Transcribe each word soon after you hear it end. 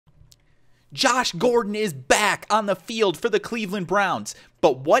Josh Gordon is back on the field for the Cleveland Browns,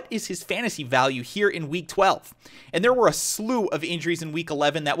 but what is his fantasy value here in Week 12? And there were a slew of injuries in Week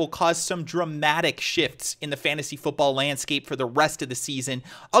 11 that will cause some dramatic shifts in the fantasy football landscape for the rest of the season.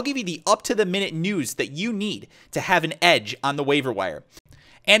 I'll give you the up-to-the-minute news that you need to have an edge on the waiver wire.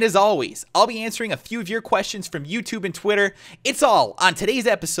 And as always, I'll be answering a few of your questions from YouTube and Twitter. It's all on today's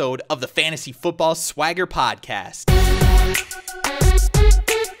episode of the Fantasy Football Swagger Podcast.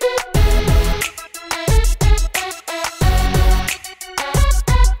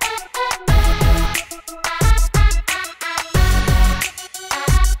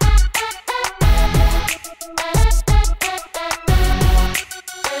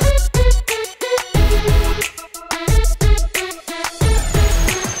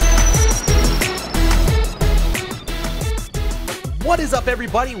 What is up,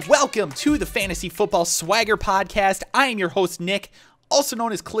 everybody? Welcome to the Fantasy Football Swagger Podcast. I am your host, Nick, also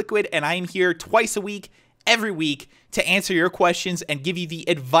known as Kliquid, and I am here twice a week, every week, to answer your questions and give you the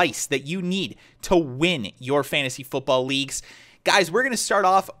advice that you need to win your fantasy football leagues. Guys, we're going to start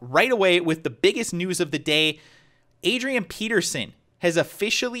off right away with the biggest news of the day. Adrian Peterson has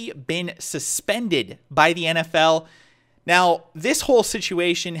officially been suspended by the NFL. Now, this whole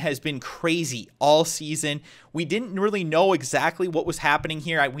situation has been crazy all season. We didn't really know exactly what was happening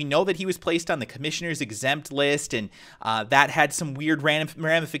here. We know that he was placed on the commissioner's exempt list, and that had some weird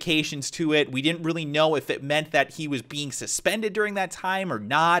ramifications to it. We didn't really know if it meant that he was being suspended during that time or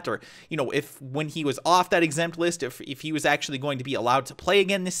not, or, you know, if when he was off that exempt list, if he was actually going to be allowed to play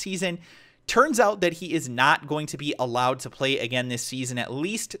again this season. Turns out that he is not going to be allowed to play again this season, at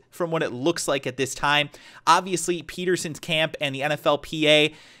least from what it looks like at this time. Obviously, Peterson's camp and the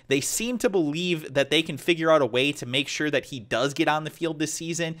NFLPA, they seem to believe that they can figure out a way to make sure that he does get on the field this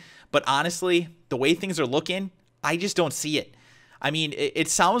season. But honestly, the way things are looking, I just don't see it. I mean, it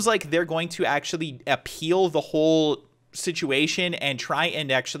sounds like they're going to actually appeal the whole situation and try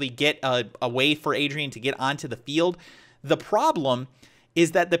and actually get a way for Adrian to get onto the field. The problem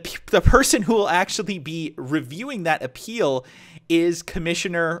is that the person who will actually be reviewing that appeal is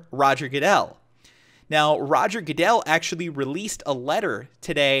Commissioner Roger Goodell. Now, Roger Goodell actually released a letter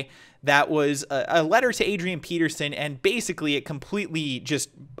today that was a letter to Adrian Peterson, and basically it completely just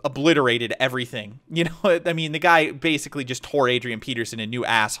obliterated everything. You know, I mean, the guy basically just tore Adrian Peterson a new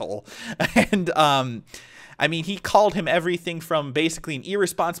asshole. And, I mean, he called him everything from basically an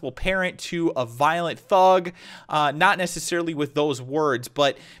irresponsible parent to a violent thug, not necessarily with those words,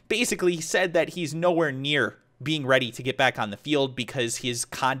 but basically he said that he's nowhere near being ready to get back on the field because his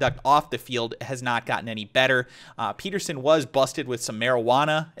conduct off the field has not gotten any better. Peterson was busted with some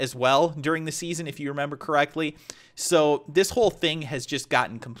marijuana as well during the season, if you remember correctly. So this whole thing has just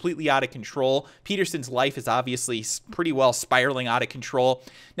gotten completely out of control. Peterson's life is obviously pretty well spiraling out of control.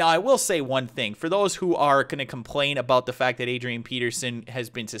 Now, I will say one thing. For those who are going to complain about the fact that Adrian Peterson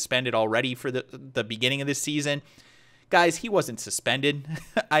has been suspended already for the beginning of this season, guys, he wasn't suspended.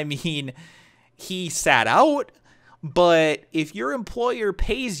 I mean, he sat out, but if your employer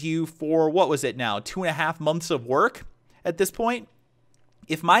pays you for, what was it now, 2.5 months of work at this point?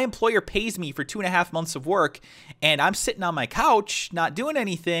 If my employer pays me for 2.5 months of work and I'm sitting on my couch not doing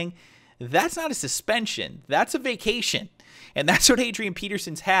anything, that's not a suspension. That's a vacation. And that's what Adrian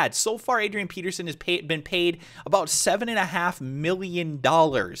Peterson's had. So far, Adrian Peterson has been paid about $7.5 million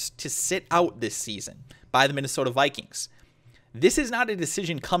to sit out this season by the Minnesota Vikings. This is not a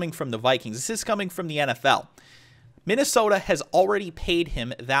decision coming from the Vikings. This is coming from the NFL. Minnesota has already paid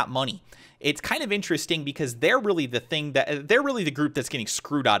him that money. It's kind of interesting because they're really the group that's getting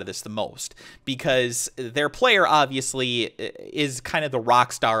screwed out of this the most, because their player obviously is kind of the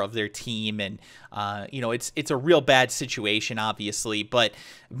rock star of their team, and you know, it's a real bad situation, obviously, but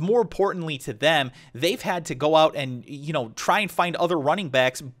more importantly to them, they've had to go out and, you know, try and find other running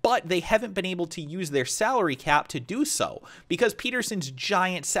backs, but they haven't been able to use their salary cap to do so because Peterson's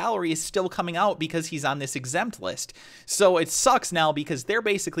giant salary is still coming out because he's on this exempt list. So it sucks now because they're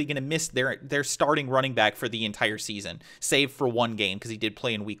basically going to miss their starting running back for the entire season, save for one game because he did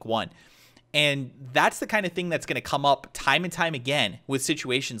play in week 1. And that's the kind of thing that's going to come up time and time again with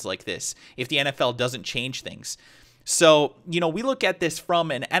situations like this if the NFL doesn't change things. So, you know, we look at this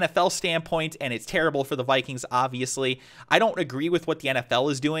from an NFL standpoint, and it's terrible for the Vikings, obviously. I don't agree with what the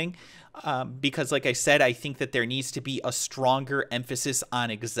NFL is doing. because like I said, I think that there needs to be a stronger emphasis on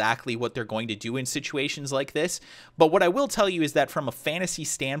exactly what they're going to do in situations like this. But what I will tell you is that from a fantasy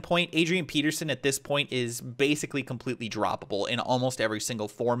standpoint, Adrian Peterson at this point is basically completely droppable in almost every single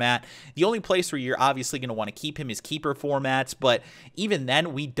format. The only place where you're obviously going to want to keep him is keeper formats, but even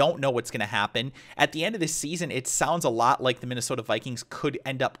then, we don't know what's going to happen. At the end of this season, it sounds a lot like the Minnesota Vikings could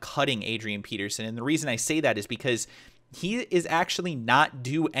end up cutting Adrian Peterson, and the reason I say that is because he is actually not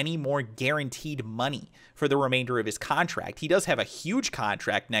due any more guaranteed money for the remainder of his contract. He does have a huge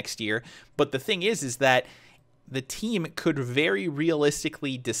contract next year, but the thing is that the team could very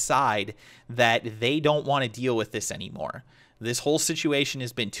realistically decide that they don't want to deal with this anymore. This whole situation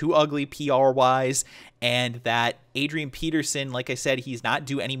has been too ugly PR-wise, and that Adrian Peterson, like I said, he's not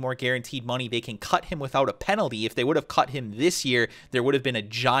due any more guaranteed money. They can cut him without a penalty. If they would have cut him this year, there would have been a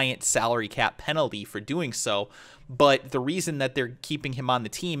giant salary cap penalty for doing so. But the reason that they're keeping him on the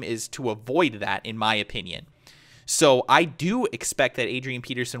team is to avoid that, in my opinion. So I do expect that Adrian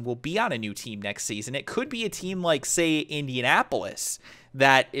Peterson will be on a new team next season. It could be a team like, say, Indianapolis,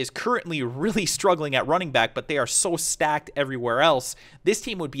 that is currently really struggling at running back, but they are so stacked everywhere else. This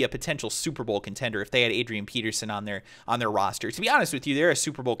team would be a potential Super Bowl contender if they had Adrian Peterson on their roster. To be honest with you, they're a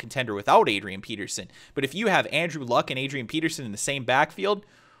Super Bowl contender without Adrian Peterson. But if you have Andrew Luck and Adrian Peterson in the same backfield,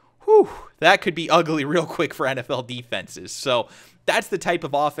 whew, that could be ugly real quick for NFL defenses. So that's the type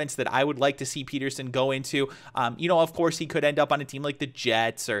of offense that I would like to see Peterson go into. Of course, he could end up on a team like the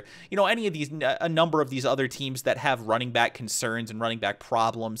Jets or, any of these, a number of these other teams that have running back concerns and running back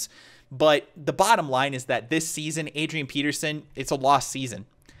problems. But the bottom line is that this season, Adrian Peterson, it's a lost season.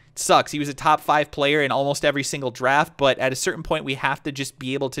 It sucks. He was a top 5 player in almost every single draft, but at a certain point, we have to just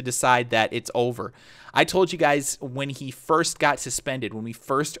be able to decide that it's over. I told you guys when he first got suspended, when we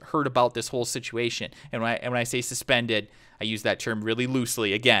first heard about this whole situation, and when I say suspended, I use that term really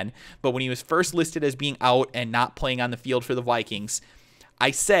loosely again, but when he was first listed as being out and not playing on the field for the Vikings,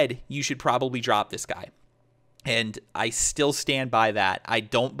 I said you should probably drop this guy. And I still stand by that. I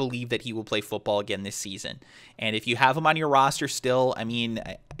don't believe that he will play football again this season. And if you have him on your roster still, I mean,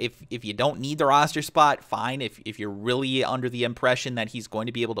 if you don't need the roster spot, fine. If you're really under the impression that he's going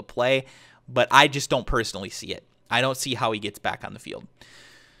to be able to play, but I just don't personally see it. I don't see how he gets back on the field.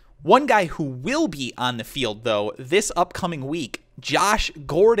 One guy who will be on the field, though, this upcoming week, Josh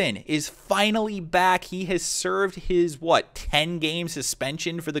Gordon is finally back. He has served his, 10-game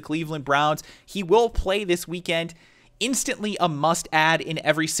suspension for the Cleveland Browns. He will play this weekend. Instantly a must-add in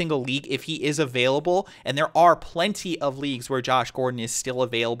every single league if he is available, and there are plenty of leagues where Josh Gordon is still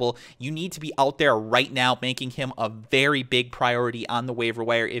available. You need to be out there right now making him a very big priority on the waiver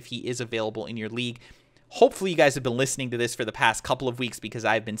wire if he is available in your league. Hopefully you guys have been listening to this for the past couple of weeks because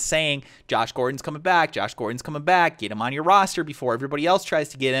I've been saying Josh Gordon's coming back, Josh Gordon's coming back, get him on your roster before everybody else tries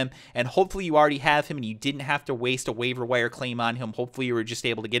to get him, and hopefully you already have him and you didn't have to waste a waiver wire claim on him. Hopefully you were just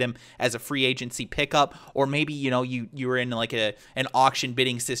able to get him as a free agency pickup, or maybe you were in like an auction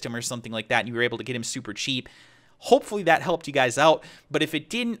bidding system or something like that and you were able to get him super cheap. Hopefully that helped you guys out, but if it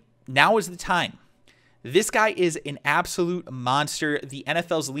didn't, now is the time. This guy is an absolute monster. The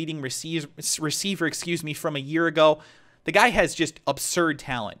NFL's leading receiver, from a year ago. The guy has just absurd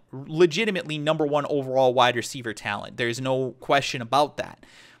talent. Legitimately number 1 overall wide receiver talent. There's no question about that.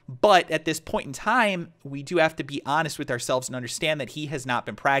 But at this point in time, we do have to be honest with ourselves and understand that he has not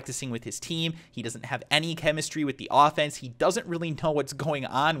been practicing with his team. He doesn't have any chemistry with the offense. He doesn't really know what's going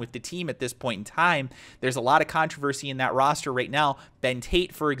on with the team at this point in time. There's a lot of controversy in that roster right now. Ben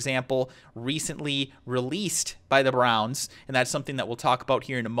Tate, for example, recently released by the Browns, and that's something that we'll talk about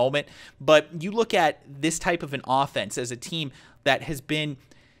here in a moment. But you look at this type of an offense as a team that has been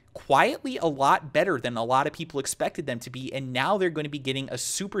quietly a lot better than a lot of people expected them to be, and now they're going to be getting a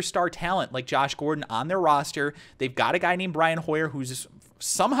superstar talent like Josh Gordon on their roster. They've got a guy named Brian Hoyer who's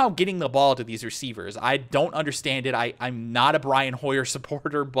somehow getting the ball to these receivers. I don't understand it. I'm not a Brian Hoyer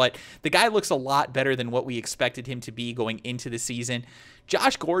supporter, but the guy looks a lot better than what we expected him to be going into the season.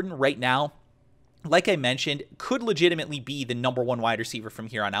 Josh Gordon right now, like I mentioned, could legitimately be the number 1 wide receiver from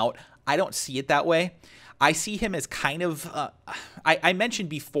here on out. I don't see it that way. I see him as kind of, I mentioned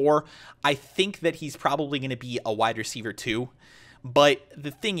before, I think that he's probably going to be a wide receiver too. But the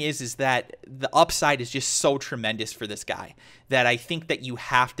thing is that the upside is just so tremendous for this guy that I think that you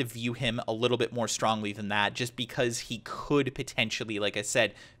have to view him a little bit more strongly than that, just because he could potentially, like I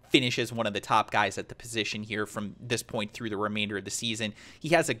said, finish as one of the top guys at the position here from this point through the remainder of the season. He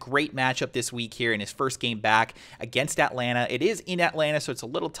has a great matchup this week here in his first game back against Atlanta. It is in Atlanta, so it's a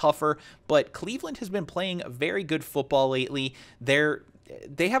little tougher, but Cleveland has been playing very good football lately.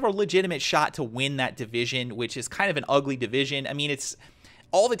 They have a legitimate shot to win that division, which is kind of an ugly division. I mean,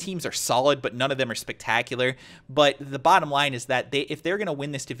 all the teams are solid, but none of them are spectacular. But the bottom line is that if they're going to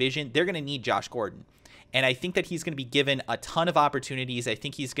win this division, they're going to need Josh Gordon. And I think that he's going to be given a ton of opportunities. I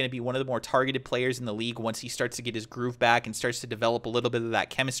think he's going to be one of the more targeted players in the league once he starts to get his groove back and starts to develop a little bit of that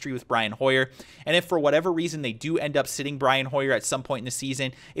chemistry with Brian Hoyer. And if for whatever reason they do end up sitting Brian Hoyer at some point in the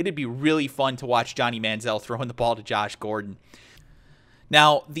season, it'd be really fun to watch Johnny Manziel throwing the ball to Josh Gordon.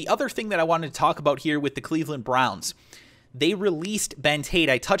 Now, the other thing that I wanted to talk about here with the Cleveland Browns, they released Ben Tate.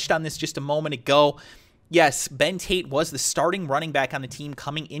 I touched on this just a moment ago. Yes, Ben Tate was the starting running back on the team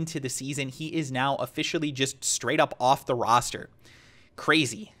coming into the season. He is now officially just straight up off the roster.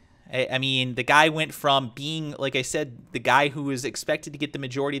 Crazy. I mean, the guy went from being, like I said, the guy who was expected to get the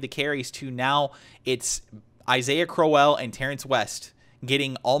majority of the carries to now it's Isaiah Crowell and Terrence West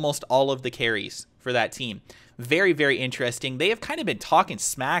getting almost all of the carries for that team. Very, very interesting. They have kind of been talking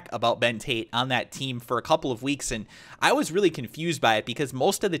smack about Ben Tate on that team for a couple of weeks, and I was really confused by it because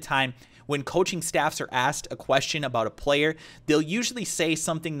most of the time when coaching staffs are asked a question about a player, they'll usually say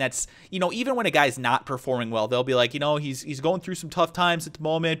something that's, even when a guy's not performing well, they'll be like, he's going through some tough times at the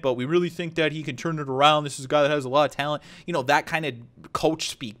moment, but we really think that he can turn it around. This is a guy that has a lot of talent, that kind of coach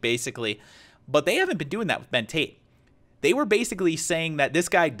speak, basically. But they haven't been doing that with Ben Tate. They were basically saying that this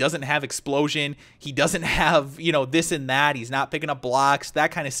guy doesn't have explosion. He doesn't have, this and that. He's not picking up blocks,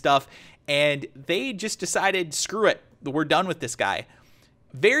 that kind of stuff. And they just decided, screw it. We're done with this guy.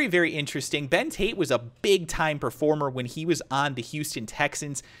 Very, very interesting. Ben Tate was a big-time performer when he was on the Houston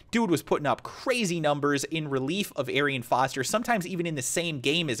Texans. Dude was putting up crazy numbers in relief of Arian Foster, sometimes even in the same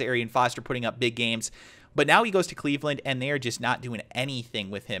game as Arian Foster, putting up big games. But now he goes to Cleveland, and they are just not doing anything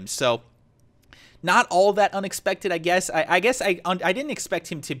with him. So not all that unexpected, I guess. I didn't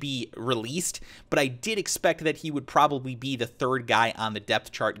expect him to be released, but I did expect that he would probably be the third guy on the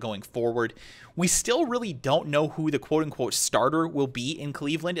depth chart going forward. We still really don't know who the quote-unquote starter will be in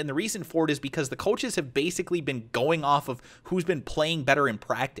Cleveland, and the reason for it is because the coaches have basically been going off of who's been playing better in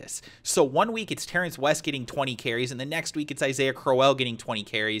practice. So one week it's Terrence West getting 20 carries, and the next week it's Isaiah Crowell getting 20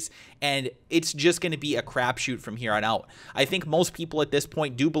 carries, and it's just going to be a crapshoot from here on out. I think most people at this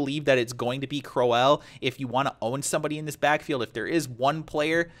point do believe that it's going to be Crowell if you want to own somebody in this backfield. If there is one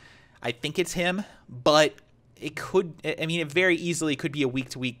player, I think it's him, but it very easily could be a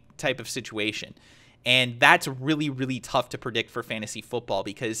week-to-week type of situation. And that's really, really tough to predict for fantasy football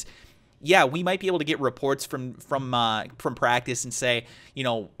because, yeah, we might be able to get reports from practice and say,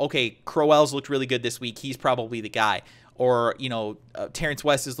 okay, Crowell's looked really good this week. He's probably the guy. Or, Terrence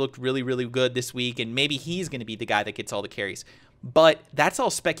West has looked really, really good this week, and maybe he's going to be the guy that gets all the carries. But that's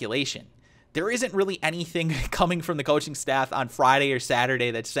all speculation. There isn't really anything coming from the coaching staff on Friday or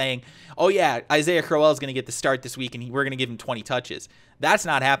Saturday that's saying, oh yeah, Isaiah Crowell is going to get the start this week and we're going to give him 20 touches. That's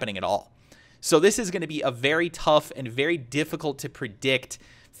not happening at all. So this is going to be a very tough and very difficult to predict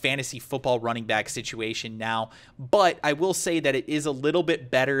fantasy football running back situation now. But I will say that it is a little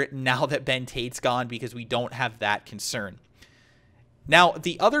bit better now that Ben Tate's gone because we don't have that concern. Now,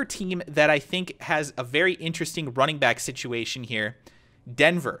 the other team that I think has a very interesting running back situation here,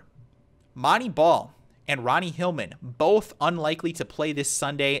 Denver. Monty Ball and Ronnie Hillman, both unlikely to play this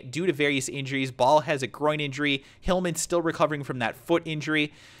Sunday due to various injuries. Ball has a groin injury. Hillman still recovering from that foot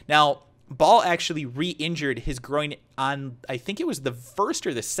injury. Now, Ball actually re-injured his groin on, I think it was the first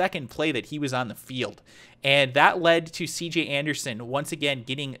or the second play that he was on the field. And that led to C.J. Anderson once again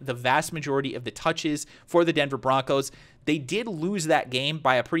getting the vast majority of the touches for the Denver Broncos. They did lose that game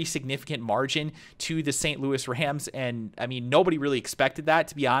by a pretty significant margin to the St. Louis Rams. And, nobody really expected that,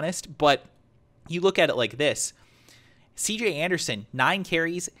 to be honest. But you look at it like this. C.J. Anderson, 9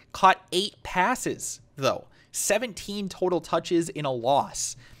 carries, caught 8 passes, though. 17 total touches in a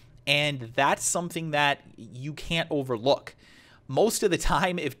loss. And that's something that you can't overlook. Most of the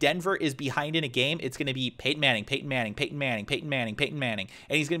time, if Denver is behind in a game, it's going to be Peyton Manning, Peyton Manning, Peyton Manning, Peyton Manning, Peyton Manning,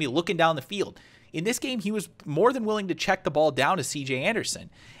 and he's going to be looking down the field. In this game, he was more than willing to check the ball down to C.J. Anderson,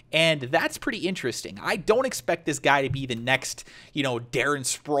 and that's pretty interesting. I don't expect this guy to be the next, Darren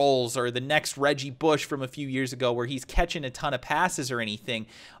Sproles or the next Reggie Bush from a few years ago where he's catching a ton of passes or anything,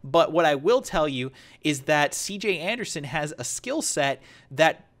 but what I will tell you is that C.J. Anderson has a skill set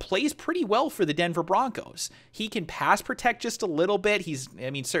that plays pretty well for the Denver Broncos. He can pass protect just a little bit.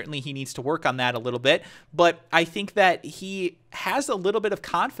 Certainly he needs to work on that a little bit, but I think that he has a little bit of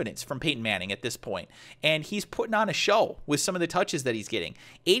confidence from Peyton Manning at this point, and he's putting on a show with some of the touches that he's getting.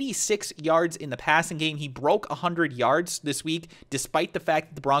 86 yards in the passing game. He broke 100 yards this week, despite the fact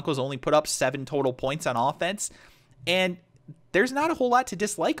that the Broncos only put up 7 total points on offense, and there's not a whole lot to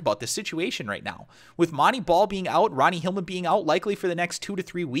dislike about this situation right now. With Monty Ball being out, Ronnie Hillman being out likely for the next 2 to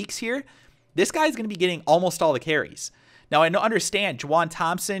 3 weeks here, this guy's going to be getting almost all the carries. Now, I understand Juwan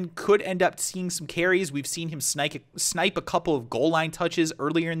Thompson could end up seeing some carries. We've seen him snipe a couple of goal line touches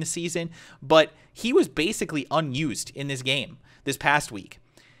earlier in the season, but he was basically unused in this game this past week.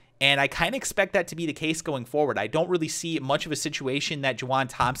 And I kind of expect that to be the case going forward. I don't really see much of a situation that Juwan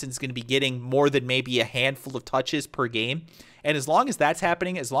Thompson's going to be getting more than maybe a handful of touches per game. And as long as that's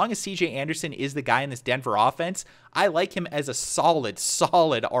happening, as long as CJ Anderson is the guy in this Denver offense, I like him as a solid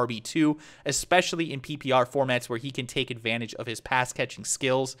RB2, especially in PPR formats where he can take advantage of his pass catching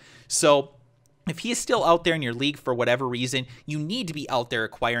skills. So if he is still out there in your league for whatever reason, you need to be out there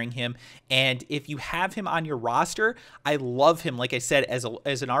acquiring him. And if you have him on your roster, I love him, like I said, as an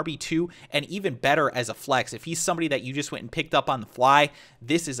RB2, and even better as a flex. If he's somebody that you just went and picked up on the fly,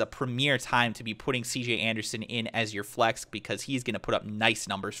 this is a premier time to be putting CJ Anderson in as your flex because he's going to put up nice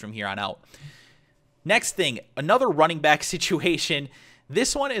numbers from here on out. Next thing, another running back situation.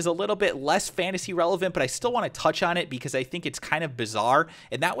 This one is a little bit less fantasy relevant, but I still want to touch on it because I think it's kind of bizarre,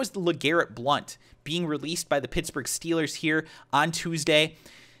 and that was the LeGarrette Blount being released by the Pittsburgh Steelers here on Tuesday.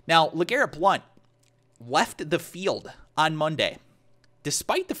 Now, LeGarrette Blount left the field on Monday,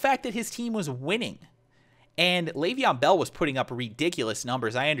 despite the fact that his team was winning, and Le'Veon Bell was putting up ridiculous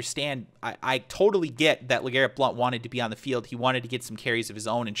numbers. I understand. I totally get that LeGarrette Blount wanted to be on the field. He wanted to get some carries of his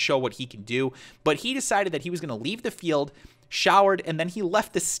own and show what he can do, but he decided that he was going to leave the field, showered, and then he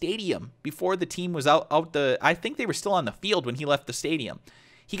left the stadium before the team was out I think they were still on the field when he left the stadium.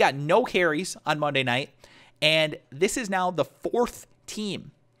 He got no carries on Monday night, and this is now the fourth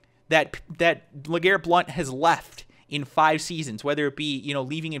team that LeGarrette Blount has left in 5 seasons, whether it be,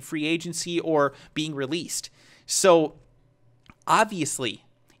 leaving in free agency or being released. So obviously,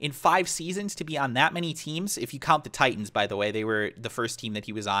 in 5 seasons to be on that many teams, if you count the Titans, by the way, they were the first team that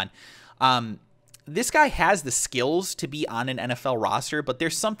he was on. This guy has the skills to be on an NFL roster, but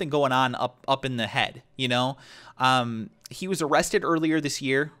there's something going on up in the head, He was arrested earlier this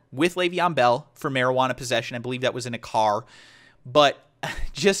year with Le'Veon Bell for marijuana possession. I believe that was in a car. But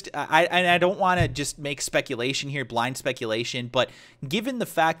I don't want to just make speculation here, blind speculation, but given the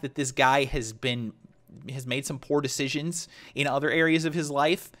fact that this guy has made some poor decisions in other areas of his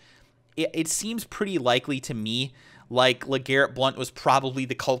life, it seems pretty likely to me like LeGarrette Blount was probably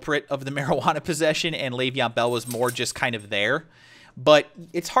the culprit of the marijuana possession and Le'Veon Bell was more just kind of there. But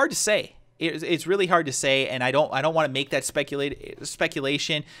it's hard to say. It's really hard to say, and I don't want to make that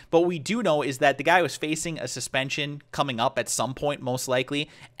speculation. But what we do know is that the guy was facing a suspension coming up at some point, most likely,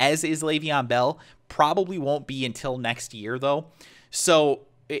 as is Le'Veon Bell. Probably won't be until next year, though. So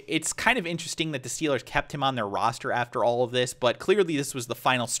it's kind of interesting that the Steelers kept him on their roster after all of this, but clearly this was the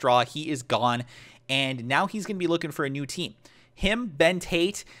final straw. He is gone, and now he's going to be looking for a new team. Him, Ben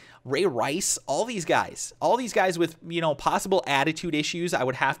Tate, Ray Rice, all these guys with, possible attitude issues, I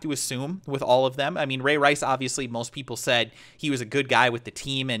would have to assume, with all of them. I mean, Ray Rice, obviously, most people said he was a good guy with the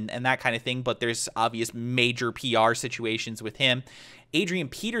team and that kind of thing, but there's obvious major PR situations with him. Adrian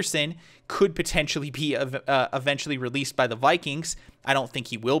Peterson could potentially be eventually released by the Vikings. I don't think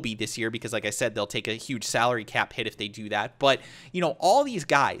he will be this year because, like I said, they'll take a huge salary cap hit if they do that. But, all these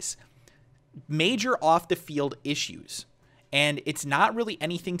guys, major off-the-field issues. And it's not really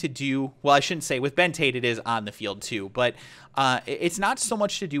anything to do, well, I shouldn't say, with Ben Tate it is on the field too, but it's not so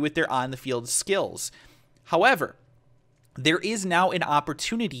much to do with their on-the-field skills. However, there is now an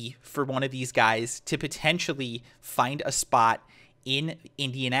opportunity for one of these guys to potentially find a spot in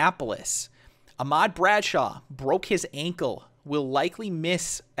Indianapolis. Ahmad Bradshaw broke his ankle, will likely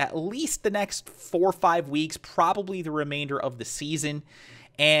miss at least the next 4 or 5 weeks, probably the remainder of the season.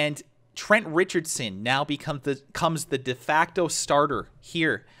 And Trent Richardson now becomes the de facto starter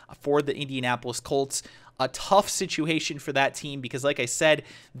here for the Indianapolis Colts. A tough situation for that team because, like I said,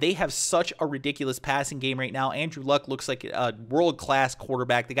 they have such a ridiculous passing game right now. Andrew Luck looks like a world-class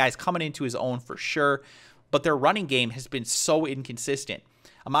quarterback. The guy's coming into his own for sure, but their running game has been so inconsistent.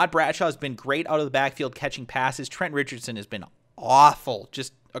 Ahmad Bradshaw has been great out of the backfield catching passes. Trent Richardson has been awful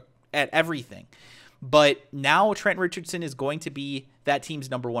just at everything. But now Trent Richardson is going to be that team's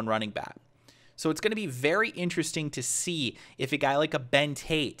 #1 running back. So it's going to be very interesting to see if a guy like a Ben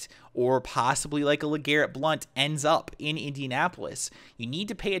Tate or possibly like a LeGarrette Blount ends up in Indianapolis. You need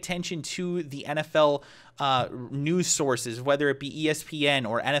to pay attention to the NFL news sources, whether it be ESPN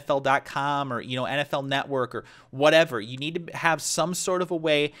or NFL.com or NFL Network or whatever. You need to have some sort of a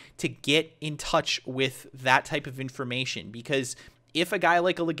way to get in touch with that type of information because if a guy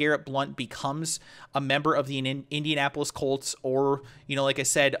like a LeGarrette Blount becomes a member of the Indianapolis Colts or, like I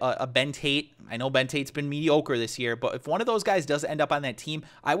said, a Ben Tate, I know Ben Tate's been mediocre this year, but if one of those guys does end up on that team,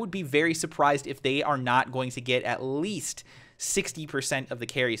 I would be very surprised if they are not going to get at least 60% of the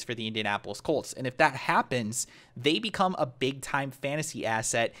carries for the Indianapolis Colts. And if that happens, they become a big-time fantasy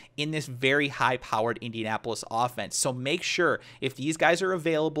asset in this very high-powered Indianapolis offense. So make sure, if these guys are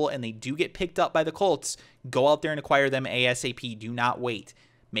available and they do get picked up by the Colts, go out there and acquire them ASAP. Do not wait.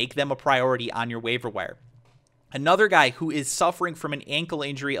 Make them a priority on your waiver wire. Another guy who is suffering from an ankle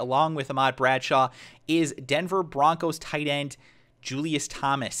injury along with Ahmad Bradshaw is Denver Broncos tight end Julius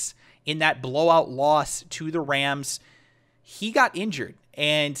Thomas. In that blowout loss to the Rams, he got injured,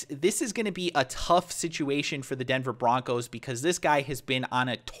 and this is going to be a tough situation for the Denver Broncos because this guy has been on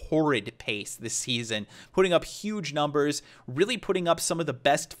a torrid pace this season, putting up huge numbers, really putting up some of the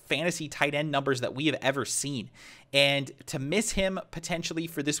best fantasy tight end numbers that we have ever seen. And to miss him potentially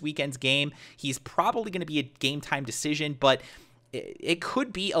for this weekend's game, he's probably going to be a game time decision, but it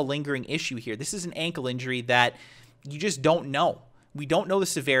could be a lingering issue here. This is an ankle injury that you just don't know. We don't know the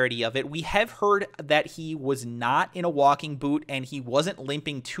severity of it. We have heard that he was not in a walking boot and he wasn't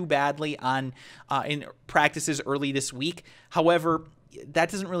limping too badly in practices early this week. However, that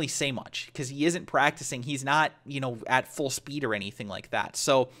doesn't really say much because he isn't practicing. He's not, at full speed or anything like that.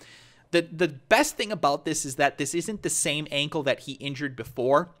 So the best thing about this is that this isn't the same ankle that he injured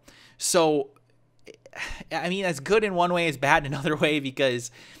before. So, I mean, that's good in one way, it's bad in another way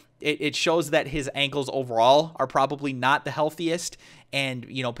because it shows that his ankles overall are probably not the healthiest, and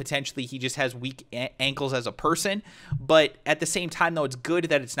potentially he just has weak ankles as a person. But at the same time, though, it's good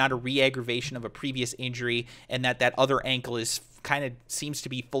that it's not a re-aggravation of a previous injury and that other ankle is seems to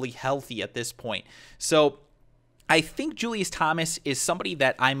be fully healthy at this point. So I think Julius Thomas is somebody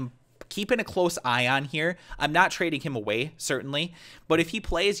that I'm keeping a close eye on here. I'm not trading him away, certainly, but if he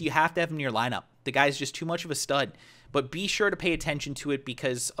plays, you have to have him in your lineup. The guy's just too much of a stud. But be sure to pay attention to it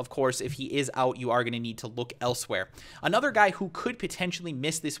because, of course, if he is out, you are going to need to look elsewhere. Another guy who could potentially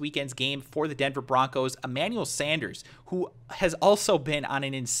miss this weekend's game for the Denver Broncos, Emmanuel Sanders, who has also been on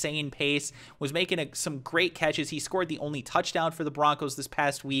an insane pace, was making some great catches. He scored the only touchdown for the Broncos this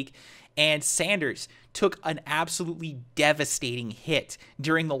past week. And Sanders took an absolutely devastating hit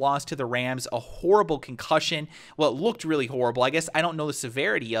during the loss to the Rams, a horrible concussion. Well, it looked really horrible. I guess I don't know the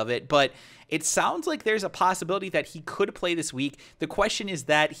severity of it, but it sounds like there's a possibility that he could play this week. The question is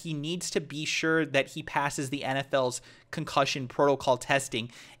that he needs to be sure that he passes the NFL's concussion protocol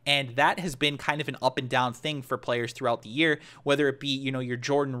testing, and that has been kind of an up and down thing for players throughout the year, whether it be, your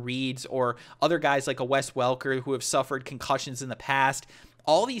Jordan Reeds or other guys like a Wes Welker who have suffered concussions in the past.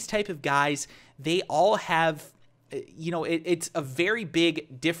 All these type of guys, they all have, it's a very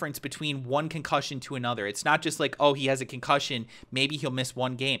big difference between one concussion to another. It's not just like, oh, he has a concussion, maybe he'll miss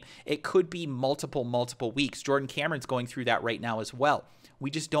one game. It could be multiple weeks. Jordan Cameron's going through that right now as well.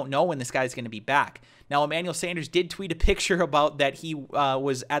 We just don't know when this guy's going to be back. Now, Emmanuel Sanders did tweet a picture about that he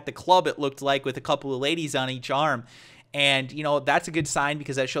was at the club, it looked like, with a couple of ladies on each arm. And, that's a good sign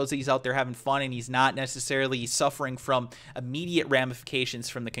because that shows that he's out there having fun and he's not necessarily suffering from immediate ramifications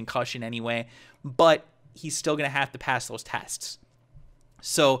from the concussion anyway. But he's still going to have to pass those tests.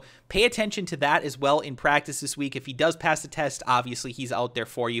 So pay attention to that as well in practice this week. If he does pass the test, obviously he's out there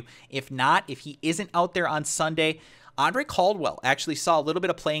for you. If not, if he isn't out there on Sunday, Andre Caldwell actually saw a little bit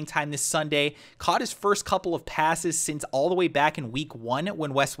of playing time this Sunday, caught his first couple of passes since all the way back in week 1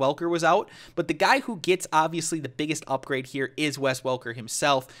 when Wes Welker was out. But the guy who gets obviously the biggest upgrade here is Wes Welker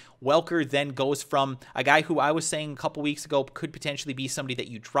himself. Welker then goes from a guy who I was saying a couple weeks ago could potentially be somebody that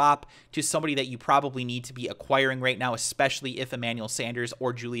you drop to somebody that you probably need to be acquiring right now, especially if Emmanuel Sanders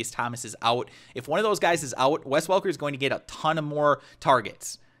or Julius Thomas is out. If one of those guys is out, Wes Welker is going to get a ton of more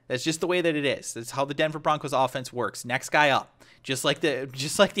targets. That's just the way that it is. That's how the Denver Broncos offense works. Next guy up. Just like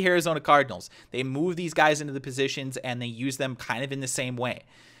the Arizona Cardinals. They move these guys into the positions and they use them kind of in the same way.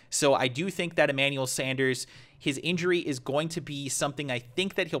 So I do think that Emmanuel Sanders, his injury is going to be something I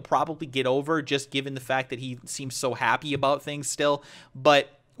think that he'll probably get over, just given the fact that he seems so happy about things still.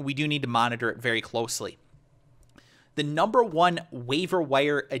 But we do need to monitor it very closely. The number one waiver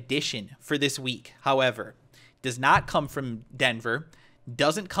wire addition for this week, however, does not come from Denver.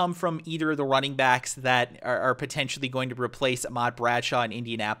 Doesn't come from either of the running backs that are potentially going to replace Ahmad Bradshaw in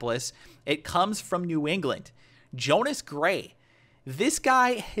Indianapolis. It comes from New England. Jonas Gray. This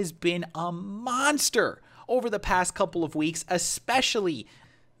guy has been a monster over the past couple of weeks, especially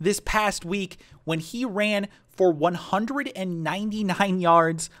this past week when he ran for 199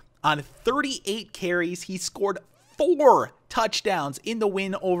 yards on 38 carries. He scored 4 touchdowns in the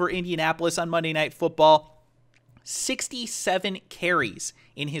win over Indianapolis on Monday Night Football. 67 carries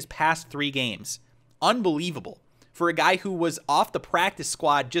in his past 3 games. Unbelievable. For a guy who was off the practice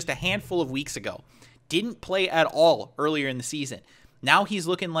squad just a handful of weeks ago. Didn't play at all earlier in the season. Now he's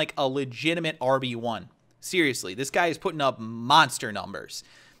looking like a legitimate RB1. Seriously, this guy is putting up monster numbers.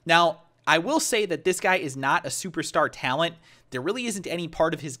 Now, I will say that this guy is not a superstar talent. There really isn't any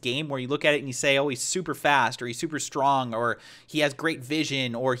part of his game where you look at it and you say, oh, he's super fast, or he's super strong, or he has great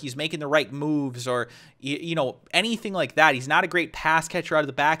vision, or he's making the right moves, or, you know, anything like that. He's not a great pass catcher out of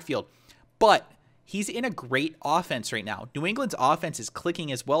the backfield, but he's in a great offense right now. New England's offense is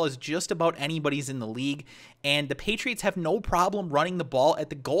clicking as well as just about anybody's in the league, and the Patriots have no problem running the ball at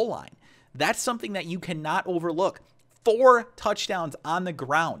the goal line. That's something that you cannot overlook. 4 touchdowns on the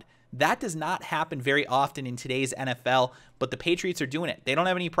ground. That does not happen very often in today's NFL, but the Patriots are doing it. They don't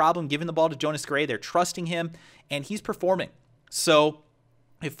have any problem giving the ball to Jonas Gray. They're trusting him, and he's performing. So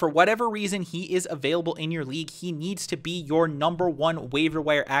if for whatever reason he is available in your league, he needs to be your #1 waiver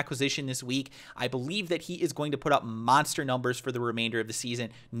wire acquisition this week. I believe that he is going to put up monster numbers for the remainder of the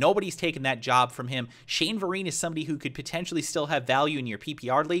season. Nobody's taken that job from him. Shane Vereen is somebody who could potentially still have value in your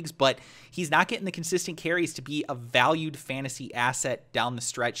PPR leagues, but he's not getting the consistent carries to be a valued fantasy asset down the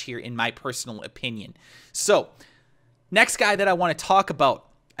stretch here, in my personal opinion. So, next guy that I want to talk about,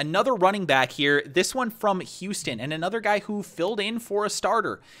 another running back here, this one from Houston, and another guy who filled in for a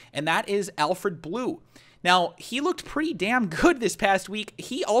starter, and that is Alfred Blue. Now, he looked pretty damn good this past week.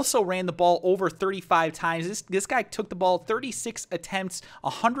 He also ran the ball over 35 times. This guy took the ball 36 attempts,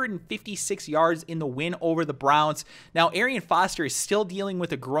 156 yards in the win over the Browns. Now, Arian Foster is still dealing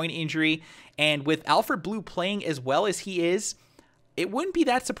with a groin injury, and with Alfred Blue playing as well as he is, it wouldn't be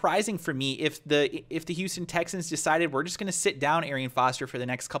that surprising for me if the Houston Texans decided we're just going to sit down Arian Foster for the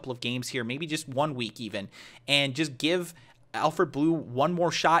next couple of games here, maybe just 1 week even, and just give Alfred Blue one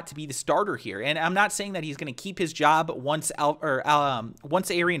more shot to be the starter here. And I'm not saying that he's going to keep his job once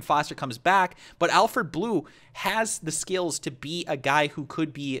Arian Foster comes back, but Alfred Blue has the skills to be a guy who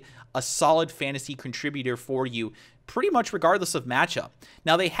could be a solid fantasy contributor for you, pretty much regardless of matchup.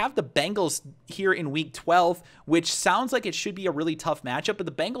 Now, they have the Bengals here in Week 12, which sounds like it should be a really tough matchup, but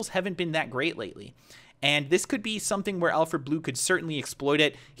the Bengals haven't been that great lately. And this could be something where Alfred Blue could certainly exploit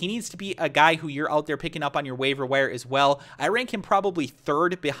it. He needs to be a guy who you're out there picking up on your waiver wire as well. I rank him probably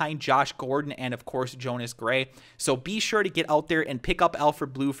 3rd behind Josh Gordon and, of course, Jonas Gray. So be sure to get out there and pick up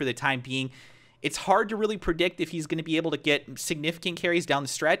Alfred Blue for the time being. It's hard to really predict if he's going to be able to get significant carries down the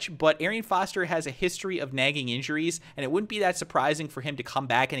stretch, but Arian Foster has a history of nagging injuries, and it wouldn't be that surprising for him to come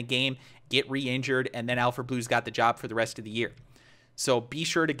back in a game, get re-injured, and then Alfred Blue's got the job for the rest of the year. So be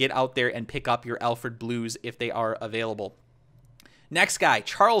sure to get out there and pick up your Alfred Blues if they are available. Next guy,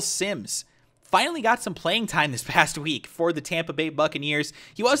 Charles Sims. Finally got some playing time this past week for the Tampa Bay Buccaneers.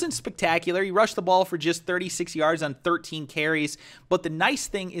 He wasn't spectacular. He rushed the ball for just 36 yards on 13 carries. But the nice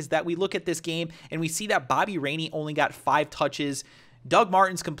thing is that we look at this game and we see that Bobby Rainey only got 5 touches. Doug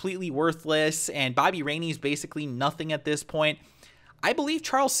Martin's completely worthless, and Bobby Rainey's basically nothing at this point. I believe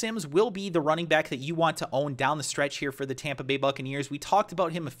Charles Sims will be the running back that you want to own down the stretch here for the Tampa Bay Buccaneers. We talked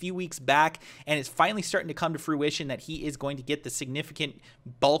about him a few weeks back, and it's finally starting to come to fruition that he is going to get the significant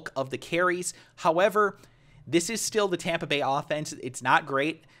bulk of the carries. However, this is still the Tampa Bay offense. It's not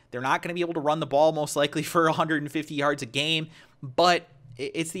great. They're not going to be able to run the ball most likely for 150 yards a game, but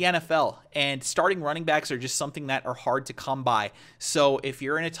it's the NFL, and starting running backs are just something that are hard to come by. So if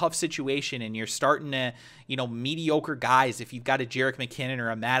you're in a tough situation and you're starting to, mediocre guys, if you've got a Jerick McKinnon or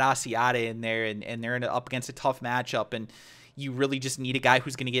a Matt Asiata in there and they're up against a tough matchup and you really just need a guy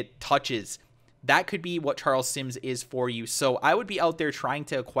who's going to get touches, that could be what Charles Sims is for you. So I would be out there trying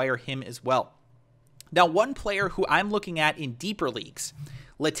to acquire him as well. Now, one player who I'm looking at in deeper leagues,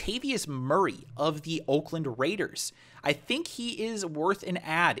 Latavius Murray of the Oakland Raiders. I think he is worth an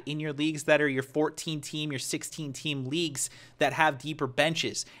add in your leagues that are your 14-team, your 16-team leagues that have deeper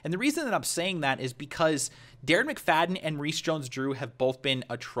benches. And the reason that I'm saying that is because Darren McFadden and Maurice Jones-Drew have both been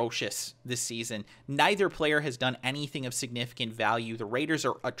atrocious this season. Neither player has done anything of significant value. The Raiders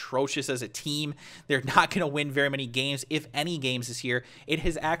are atrocious as a team. They're not going to win very many games, if any games this year. It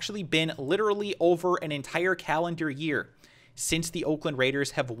has actually been literally over an entire calendar year since the Oakland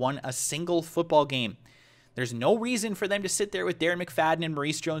Raiders have won a single football game. There's no reason for them to sit there with Darren McFadden and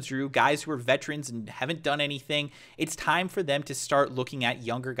Maurice Jones-Drew, guys who are veterans and haven't done anything. It's time for them to start looking at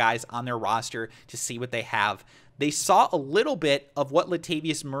younger guys on their roster to see what they have. They saw a little bit of what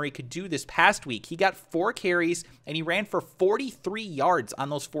Latavius Murray could do this past week. He got 4 carries, and he ran for 43 yards on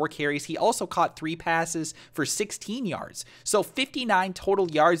those 4 carries. He also caught 3 passes for 16 yards. So 59 total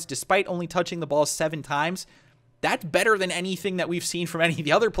yards despite only touching the ball 7 times. That's better than anything that we've seen from any of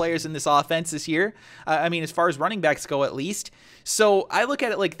the other players in this offense this year. As far as running backs go, at least. So I look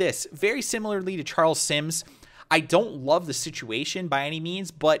at it like this. Very similarly to Charles Sims, I don't love the situation by any means,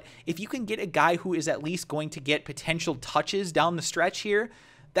 but if you can get a guy who is at least going to get potential touches down the stretch here,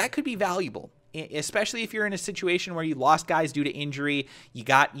 that could be valuable. especially if you're in a situation where you lost guys due to injury.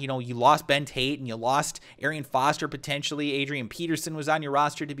 You lost Ben Tate and you lost Arian Foster potentially. Adrian Peterson was on your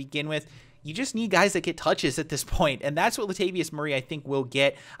roster to begin with. You just need guys that get touches at this point, and that's what Latavius Murray, I think, will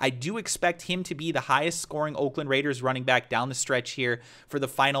get. I do expect him to be the highest scoring Oakland Raiders running back down the stretch here for the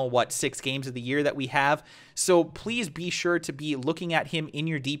final, 6 games of the year that we have. So please be sure to be looking at him in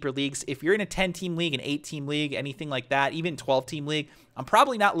your deeper leagues. If you're in a 10-team league, an 8-team league, anything like that, even 12-team league, I'm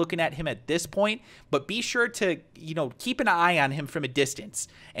probably not looking at him at this point, but be sure to, keep an eye on him from a distance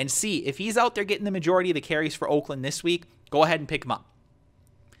and see if he's out there getting the majority of the carries for Oakland this week. Go ahead and pick him up.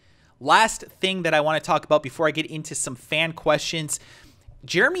 Last thing that I want to talk about before I get into some fan questions,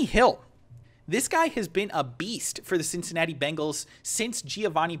 Jeremy Hill. This guy has been a beast for the Cincinnati Bengals since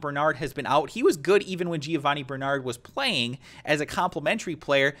Giovanni Bernard has been out. He was good even when Giovanni Bernard was playing as a complimentary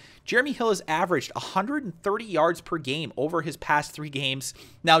player. Jeremy Hill has averaged 130 yards per game over his past 3 games.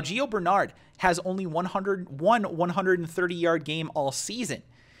 Now, Gio Bernard has only one 130-yard game all season.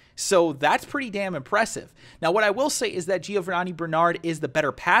 So that's pretty damn impressive. Now, what I will say is that Giovanni Bernard is the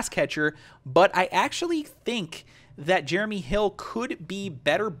better pass catcher, but I actually think that Jeremy Hill could be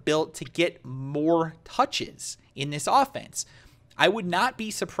better built to get more touches in this offense. I would not be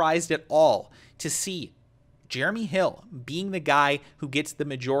surprised at all to see Jeremy Hill being the guy who gets the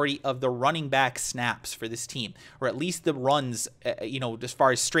majority of the running back snaps for this team, or at least the runs, as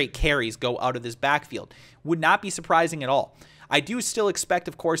far as straight carries go out of this backfield. Would not be surprising at all. I do still expect,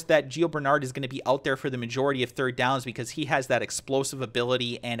 of course, that Gio Bernard is going to be out there for the majority of third downs because he has that explosive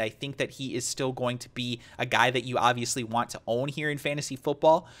ability, and I think that he is still going to be a guy that you obviously want to own here in fantasy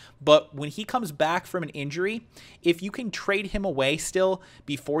football. But when he comes back from an injury, if you can trade him away still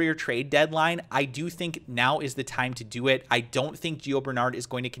before your trade deadline, I do think now is the time to do it. I don't think Gio Bernard is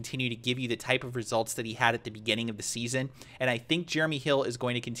going to continue to give you the type of results that he had at the beginning of the season, and I think Jeremy Hill is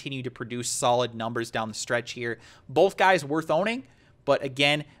going to continue to produce solid numbers down the stretch here. Both guys worth owning. But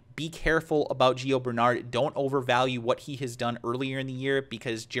again, be careful about Gio Bernard. Don't overvalue what he has done earlier in the year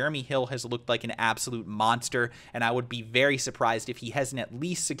because Jeremy Hill has looked like an absolute monster, and I would be very surprised if he hasn't at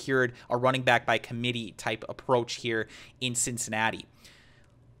least secured a running back by committee type approach here in Cincinnati.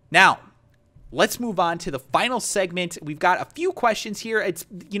 Now, let's move on to the final segment. We've got a few questions here. It's,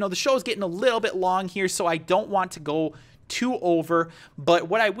 the show is getting a little bit long here, so I don't want to go too over, but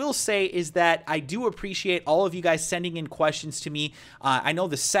what I will say is that I do appreciate all of you guys sending in questions to me. I know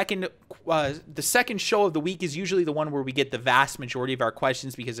the second show of the week is usually the one where we get the vast majority of our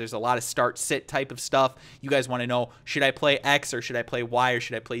questions because there's a lot of start sit type of stuff. You guys want to know, should I play X or should I play Y or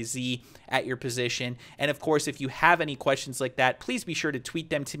should I play Z at your position? And of course, if you have any questions like that, please be sure to tweet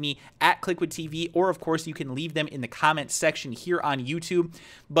them to me at Kliquid TV, or of course you can leave them in the comments section here on YouTube.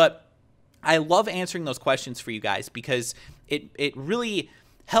 But I love answering those questions for you guys because it really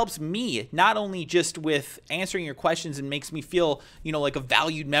helps me not only just with answering your questions and makes me feel, like a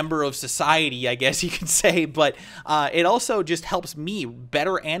valued member of society, I guess you could say, but it also just helps me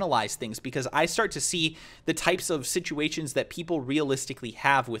better analyze things because I start to see the types of situations that people realistically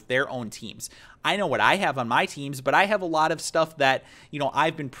have with their own teams. I know what I have on my teams, but I have a lot of stuff that,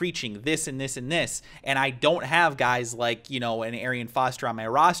 I've been preaching this and this and this, and I don't have guys like, an Arian Foster on my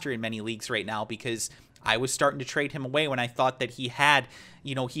roster in many leagues right now because I was starting to trade him away when I thought that he had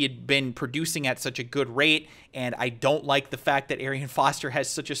been producing at such a good rate, and I don't like the fact that Arian Foster has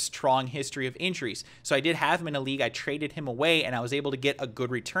such a strong history of injuries. So I did have him in a league. I traded him away, and I was able to get a good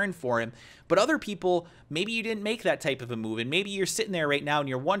return for him. But other people, maybe you didn't make that type of a move, and maybe you're sitting there right now and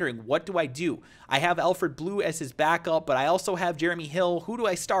you're wondering, what do I do? I have Alfred Blue as his backup, but I also have Jeremy Hill. Who do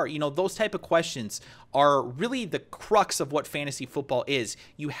I start? Those type of questions are really the crux of what fantasy football is.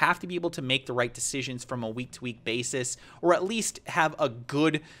 You have to be able to make the right decisions from a week-to-week basis, or at least have a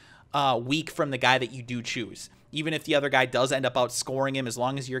good week from the guy that you do choose. Even if the other guy does end up outscoring him, as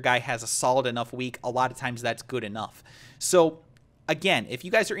long as your guy has a solid enough week, a lot of times that's good enough. So again, if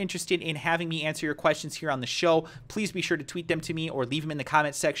you guys are interested in having me answer your questions here on the show, please be sure to tweet them to me or leave them in the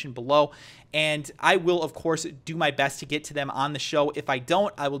comment section below. And I will, of course, do my best to get to them on the show. If I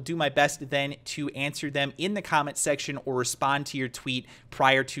don't, I will do my best then to answer them in the comment section or respond to your tweet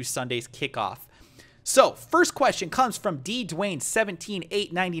prior to Sunday's kickoff. So, first question comes from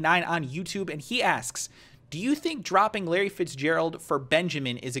DDwayne17899 on YouTube, and he asks, do you think dropping Larry Fitzgerald for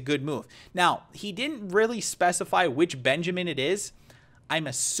Benjamin is a good move? Now, he didn't really specify which Benjamin it is. I'm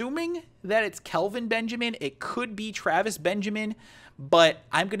assuming that it's Kelvin Benjamin. It could be Travis Benjamin, but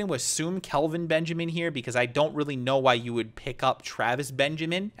I'm going to assume Kelvin Benjamin here because I don't really know why you would pick up Travis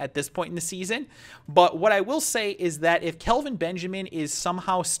Benjamin at this point in the season. But what I will say is that if Kelvin Benjamin is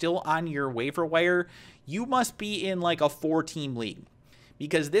somehow still on your waiver wire, you must be in like a 4-team league,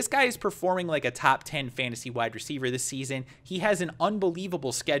 because this guy is performing like a top 10 fantasy wide receiver this season. He has an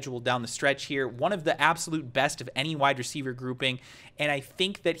unbelievable schedule down the stretch here, one of the absolute best of any wide receiver grouping, and I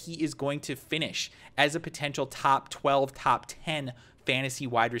think that he is going to finish as a potential top 12, top 10 fantasy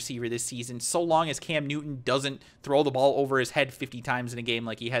wide receiver this season, so long as Cam Newton doesn't throw the ball over his head 50 times in a game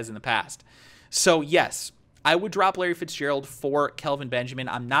like he has in the past. So yes, I would drop Larry Fitzgerald for Kelvin Benjamin.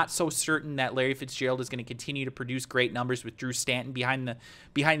 I'm not so certain that Larry Fitzgerald is going to continue to produce great numbers with Drew Stanton behind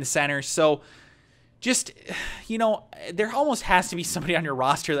the center. So just, there almost has to be somebody on your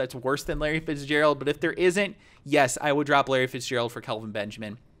roster that's worse than Larry Fitzgerald. But if there isn't, yes, I would drop Larry Fitzgerald for Kelvin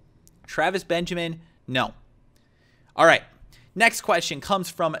Benjamin. Travis Benjamin, no. All right. Next question comes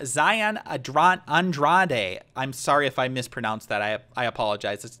from Zion Andrade. I'm sorry if I mispronounced that. I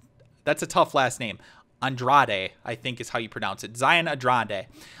apologize. That's a tough last name. Andrade, I think is how you pronounce it. Zion Andrade.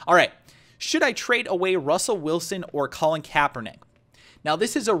 All right. Should I trade away Russell Wilson or Colin Kaepernick? Now,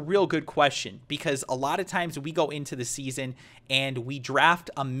 this is a real good question because a lot of times we go into the season and we draft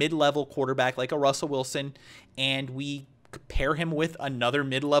a mid-level quarterback like a Russell Wilson and we pair him with another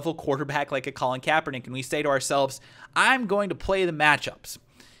mid-level quarterback like a Colin Kaepernick, and we say to ourselves, I'm going to play the matchups.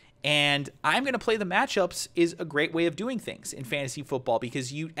 And I'm going to play the matchups is a great way of doing things in fantasy football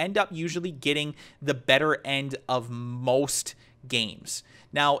because you end up usually getting the better end of most games.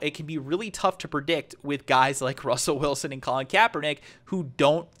 Now, it can be really tough to predict with guys like Russell Wilson and Colin Kaepernick who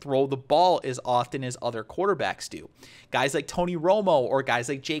don't throw the ball as often as other quarterbacks do. Guys like Tony Romo or guys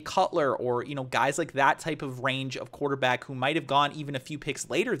like Jay Cutler or, guys like that type of range of quarterback who might have gone even a few picks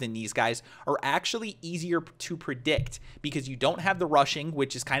later than these guys are actually easier to predict because you don't have the rushing,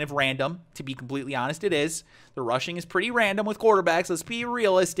 which is kind of random. To be completely honest, it is. The rushing is pretty random with quarterbacks. Let's be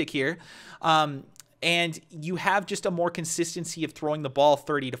realistic here. And you have just a more consistency of throwing the ball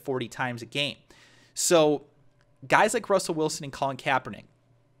 30 to 40 times a game. So guys like Russell Wilson and Colin Kaepernick,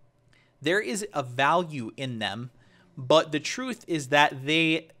 there is a value in them, but the truth is that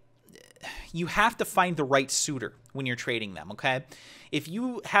you have to find the right suitor when you're trading them, okay? If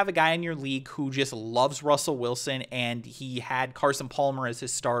you have a guy in your league who just loves Russell Wilson and he had Carson Palmer as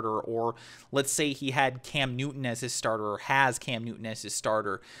his starter, or let's say he had Cam Newton as his starter or has Cam Newton as his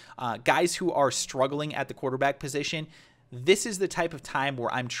starter, guys who are struggling at the quarterback position, this is the type of time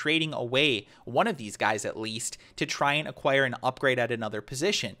where I'm trading away one of these guys at least to try and acquire an upgrade at another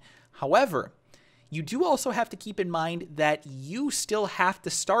position. However, you do also have to keep in mind that you still have to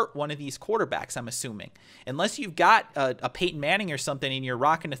start one of these quarterbacks, I'm assuming. Unless you've got a Peyton Manning or something and you're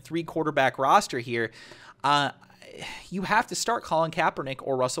rocking a 3-quarterback roster here, you have to start Colin Kaepernick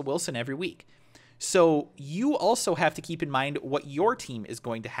or Russell Wilson every week. So you also have to keep in mind what your team is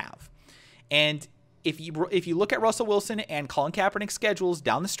going to have. And if you look at Russell Wilson and Colin Kaepernick's schedules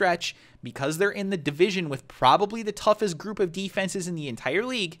down the stretch, because they're in the division with probably the toughest group of defenses in the entire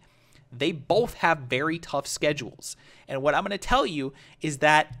league, they both have very tough schedules. And what I'm going to tell you is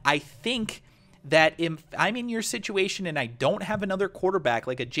that I think that if I'm in your situation and I don't have another quarterback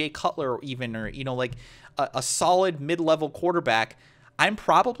like a Jay Cutler or like a solid mid-level quarterback, I'm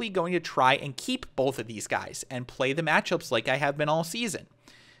probably going to try and keep both of these guys and play the matchups like I have been all season.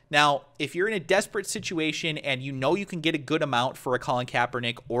 Now, if you're in a desperate situation and you know you can get a good amount for a Colin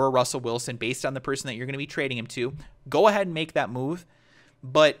Kaepernick or a Russell Wilson based on the person that you're going to be trading him to, go ahead and make that move.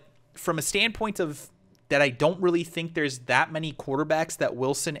 But from a standpoint of that, I don't really think there's that many quarterbacks that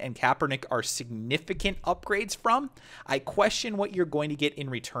Wilson and Kaepernick are significant upgrades from. I question what you're going to get in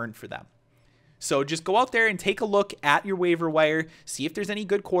return for them. So just go out there and take a look at your waiver wire, see if there's any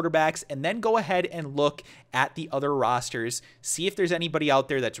good quarterbacks, and then go ahead and look at the other rosters, see if there's anybody out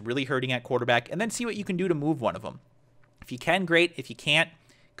there that's really hurting at quarterback, and then see what you can do to move one of them. If you can, great. If you can't,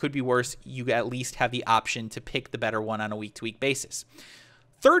 could be worse. You at least have the option to pick the better one on a week-to-week basis.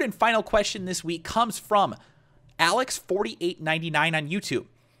 Third and final question this week comes from Alex4899 on YouTube.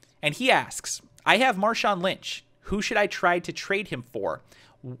 And he asks, I have Marshawn Lynch. Who should I try to trade him for?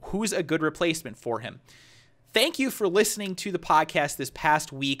 Who's a good replacement for him? Thank you for listening to the podcast this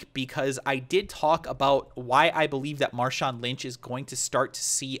past week because I did talk about why I believe that Marshawn Lynch is going to start to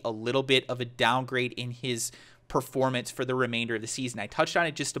see a little bit of a downgrade in his performance for the remainder of the season. I touched on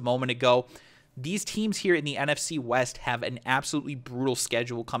it just a moment ago. These teams here in the NFC West have an absolutely brutal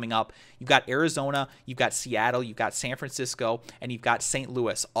schedule coming up. You've got Arizona, you've got Seattle, you've got San Francisco, and you've got St.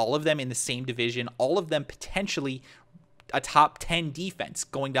 Louis, all of them in the same division, all of them potentially a top 10 defense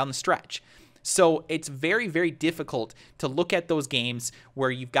going down the stretch. So it's very, very difficult to look at those games where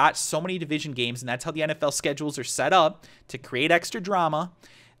you've got so many division games, and that's how the NFL schedules are set up to create extra drama,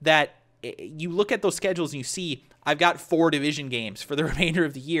 that you look at those schedules and you see, I've got 4 division games for the remainder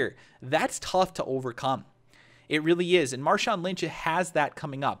of the year. That's tough to overcome. It really is. And Marshawn Lynch has that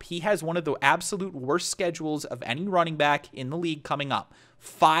coming up. He has one of the absolute worst schedules of any running back in the league coming up.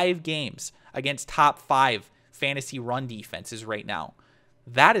 5 games against top 5 fantasy run defenses right now.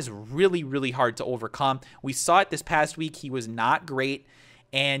 That is really, really hard to overcome. We saw it this past week. He was not great.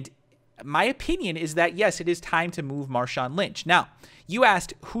 And my opinion is that, yes, it is time to move Marshawn Lynch. Now, you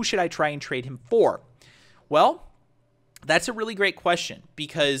asked, who should I try and trade him for? Well, that's a really great question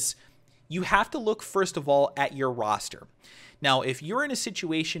because you have to look, first of all, at your roster. Now, if you're in a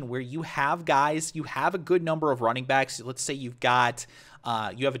situation where you have guys, you have a good number of running backs, let's say you've got,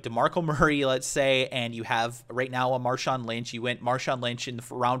 you have a DeMarco Murray, let's say, and you have right now a Marshawn Lynch. You went Marshawn Lynch in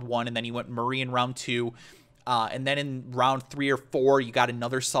round 1, and then you went Murray in round 2. And then in round 3 or 4, you got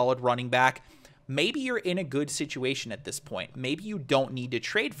another solid running back. Maybe you're in a good situation at this point. Maybe you don't need to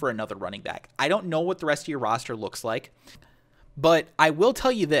trade for another running back. I don't know what the rest of your roster looks like, but I will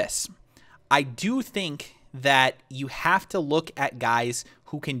tell you this. I do think that you have to look at guys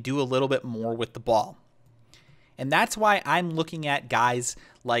who can do a little bit more with the ball. And that's why I'm looking at guys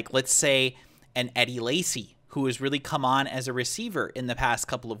like, let's say, an Eddie Lacy, who has really come on as a receiver in the past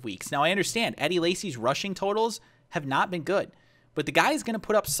couple of weeks. Now, I understand Eddie Lacy's rushing totals have not been good, but the guy is going to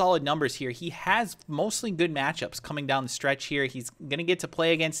put up solid numbers here. He has mostly good matchups coming down the stretch here. He's going to get to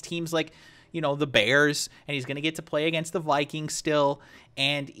play against teams like, the Bears, and he's going to get to play against the Vikings still.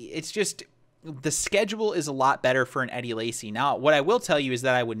 And it's just, the schedule is a lot better for an Eddie Lacy. Now, what I will tell you is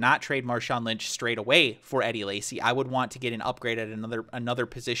that I would not trade Marshawn Lynch straight away for Eddie Lacy. I would want to get an upgrade at another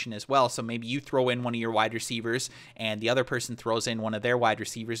position as well. So maybe you throw in one of your wide receivers and the other person throws in one of their wide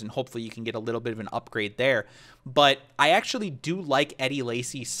receivers, and hopefully you can get a little bit of an upgrade there. But I actually do like Eddie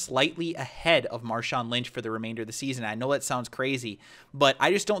Lacy slightly ahead of Marshawn Lynch for the remainder of the season. I know that sounds crazy, but I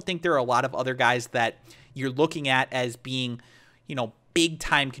just don't think there are a lot of other guys that you're looking at as being, big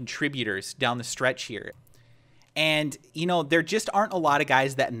time contributors down the stretch here. And, there just aren't a lot of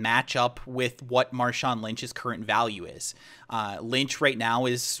guys that match up with what Marshawn Lynch's current value is. Lynch right now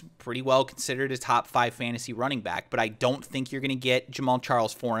is pretty well considered a top 5 fantasy running back, but I don't think you're going to get Jamal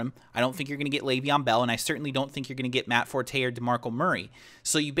Charles for him. I don't think you're going to get Le'Veon Bell, and I certainly don't think you're going to get Matt Forte or DeMarco Murray.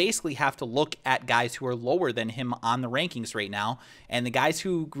 So you basically have to look at guys who are lower than him on the rankings right now, and the guys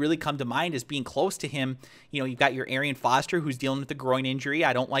who really come to mind as being close to him, you've got your Arian Foster, who's dealing with a groin injury.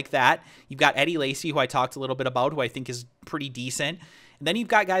 I don't like that. You've got Eddie Lacy, who I talked a little bit about, who I think is pretty decent. And then you've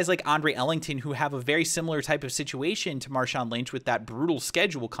got guys like Andre Ellington, who have a very similar type of situation to Marshawn Lynch with that brutal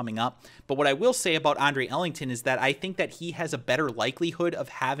schedule coming up. But what I will say about Andre Ellington is that I think that he has a better likelihood of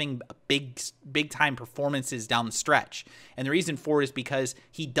having big time performances down the stretch. And the reason for it is because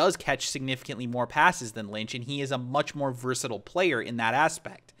he does catch significantly more passes than Lynch, and he is a much more versatile player in that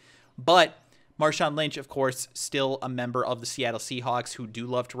aspect. But Marshawn Lynch, of course, still a member of the Seattle Seahawks, who do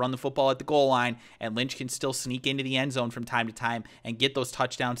love to run the football at the goal line, and Lynch can still sneak into the end zone from time to time and get those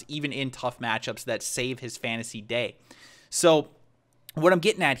touchdowns, even in tough matchups that save his fantasy day. So what I'm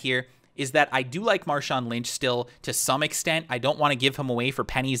getting at here is that I do like Marshawn Lynch still to some extent. I don't want to give him away for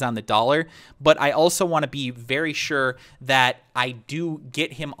pennies on the dollar, but I also want to be very sure that I do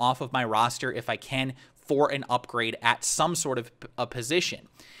get him off of my roster if I can for an upgrade at some sort of a position.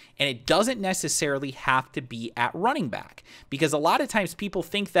 And it doesn't necessarily have to be at running back, because a lot of times people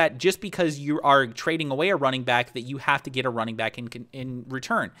think that just because you are trading away a running back that you have to get a running back in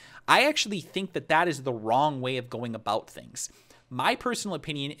return. I actually think that that is the wrong way of going about things. My personal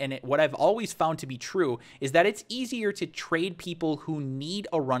opinion, and what I've always found to be true, is that it's easier to trade people who need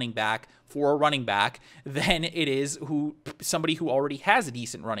a running back for a running back than it is somebody who already has a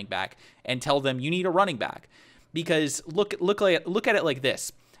decent running back and tell them you need a running back. Because look at it like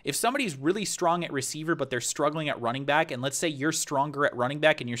this. If somebody's really strong at receiver, but they're struggling at running back, and let's say you're stronger at running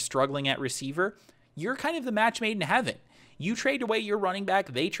back and you're struggling at receiver, you're kind of the match made in heaven. You trade away your running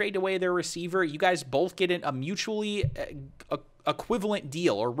back, they trade away their receiver, you guys both get a mutually equivalent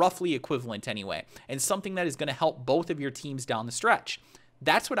deal, or roughly equivalent anyway, and something that is going to help both of your teams down the stretch.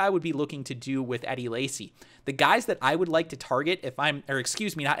 That's what I would be looking to do with Eddie Lacy. The guys that I would like to target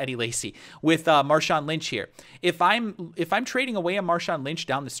not Eddie Lacy, with Marshawn Lynch here. If I'm trading away a Marshawn Lynch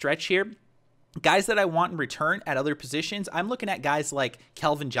down the stretch here, guys that I want in return at other positions, I'm looking at guys like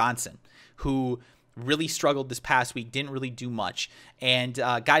Kelvin Johnson, who really struggled this past week, didn't really do much. And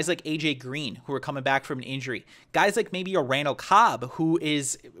guys like AJ Green, who are coming back from an injury. Guys like maybe a Randall Cobb, who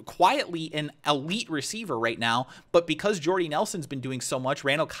is quietly an elite receiver right now, but because Jordy Nelson's been doing so much,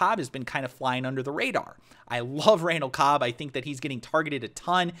 Randall Cobb has been kind of flying under the radar. I love Randall Cobb. I think that he's getting targeted a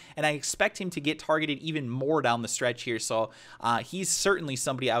ton, and I expect him to get targeted even more down the stretch here. So he's certainly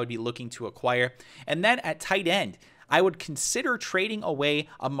somebody I would be looking to acquire. And then at tight end, I would consider trading away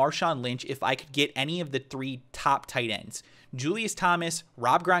a Marshawn Lynch if I could get any of the 3 top tight ends. Julius Thomas,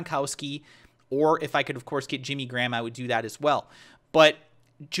 Rob Gronkowski, or if I could, of course, get Jimmy Graham, I would do that as well. But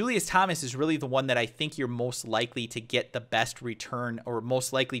Julius Thomas is really the one that I think you're most likely to get the best return, or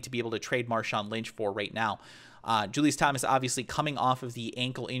most likely to be able to trade Marshawn Lynch for right now. Julius Thomas obviously coming off of the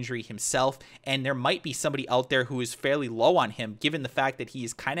ankle injury himself, and there might be somebody out there who is fairly low on him given the fact that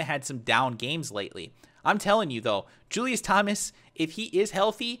he's kind of had some down games lately. I'm telling you though, Julius Thomas, if he is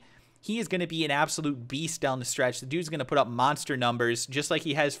healthy, he is going to be an absolute beast down the stretch. The dude's going to put up monster numbers just like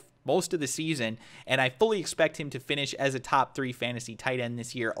he has most of the season, and I fully expect him to finish as a top 3 fantasy tight end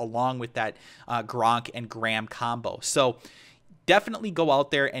this year, along with that Gronk and Graham combo. So definitely go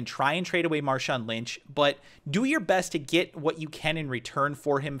out there and try and trade away Marshawn Lynch, but do your best to get what you can in return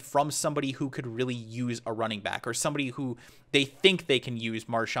for him from somebody who could really use a running back, or somebody who they think they can use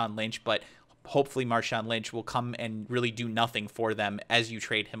Marshawn Lynch, but hopefully Marshawn Lynch will come and really do nothing for them as you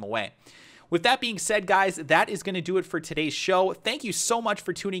trade him away. With that being said, guys, that is going to do it for today's show. Thank you so much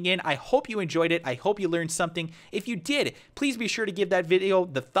for tuning in. I hope you enjoyed it. I hope you learned something. If you did, please be sure to give that video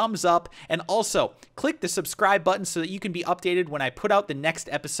the thumbs up, and also click the subscribe button so that you can be updated when I put out the next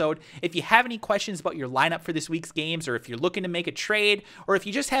episode. If you have any questions about your lineup for this week's games, or if you're looking to make a trade, or if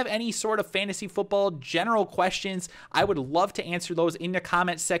you just have any sort of fantasy football general questions, I would love to answer those in the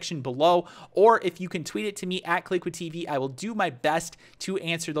comment section below, or if you can tweet it to me at Kliquid TV, I will do my best to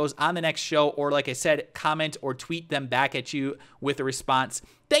answer those on the next show, or like I said, comment or tweet them back at you with a response.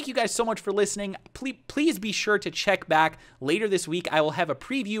 Thank you guys so much for listening. Please be sure to check back later this week. I will have a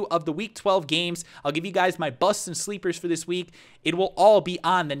preview of the Week 12 games. I'll give you guys my busts and sleepers for this week. It will all be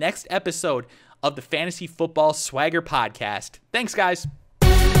on the next episode of the Fantasy Football Swagger Podcast. Thanks, guys.